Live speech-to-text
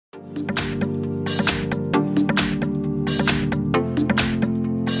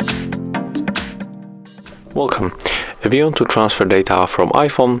Welcome. If you want to transfer data from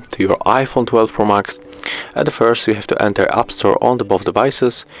iPhone to your iPhone 12 Pro Max, at first you have to enter App Store on the both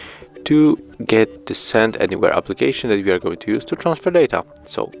devices to get the Send Anywhere application that we are going to use to transfer data.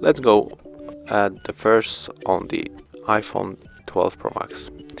 So let's go at the first on the iPhone 12 Pro Max.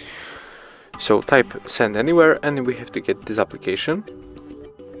 So type Send Anywhere and we have to get this application.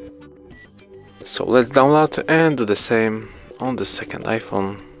 So let's download and do the same on the second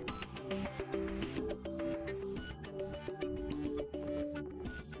iPhone.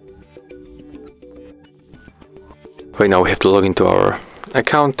 Right now we have to log into our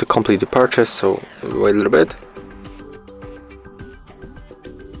account to complete the purchase, so wait a little bit.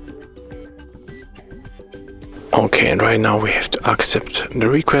 Okay, and right now we have to accept the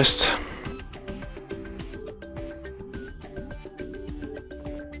request.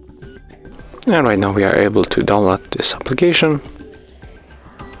 And right now we are able to download this application.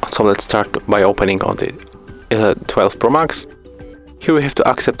 So let's start by opening on the 12 Pro Max. Here we have to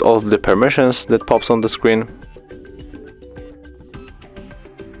accept all of the permissions that pops on the screen.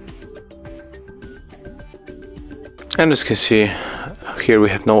 And as you can see, here we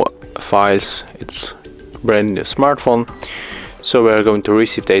have no files, it's brand new smartphone, so we are going to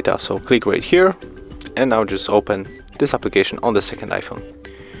receive data. So click right here and now just open this application on the second iPhone.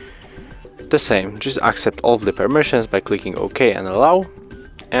 The same, just accept all of the permissions by clicking OK and allow,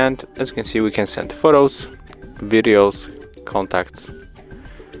 and as you can see we can send photos, videos, contacts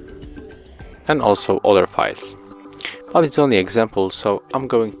and also other files. But it's only example, so I'm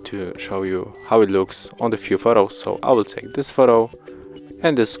going to show you how it looks on the few photos. So I will take this photo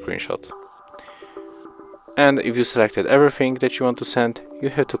and this screenshot. And if you selected everything that you want to send, you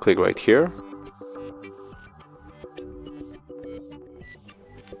have to click right here.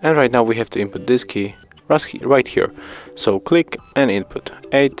 And right now we have to input this key right here. So click and input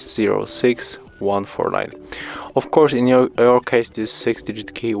 806149. Of course, in your case, this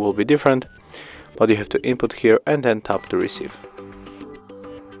 6-digit key will be different, but you have to input here and then tap to receive.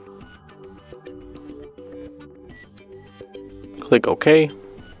 Click OK.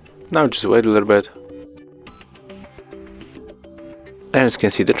 Now just wait a little bit. And as you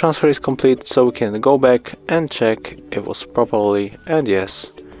can see, the transfer is complete, so we can go back and check if it was properly, and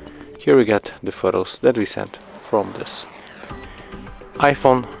yes, here we get the photos that we sent from this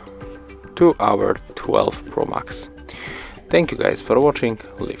iPhone to our 12 Pro Max. Thank you guys for watching,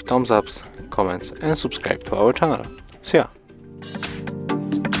 leave thumbs ups, comments and subscribe to our channel. See ya!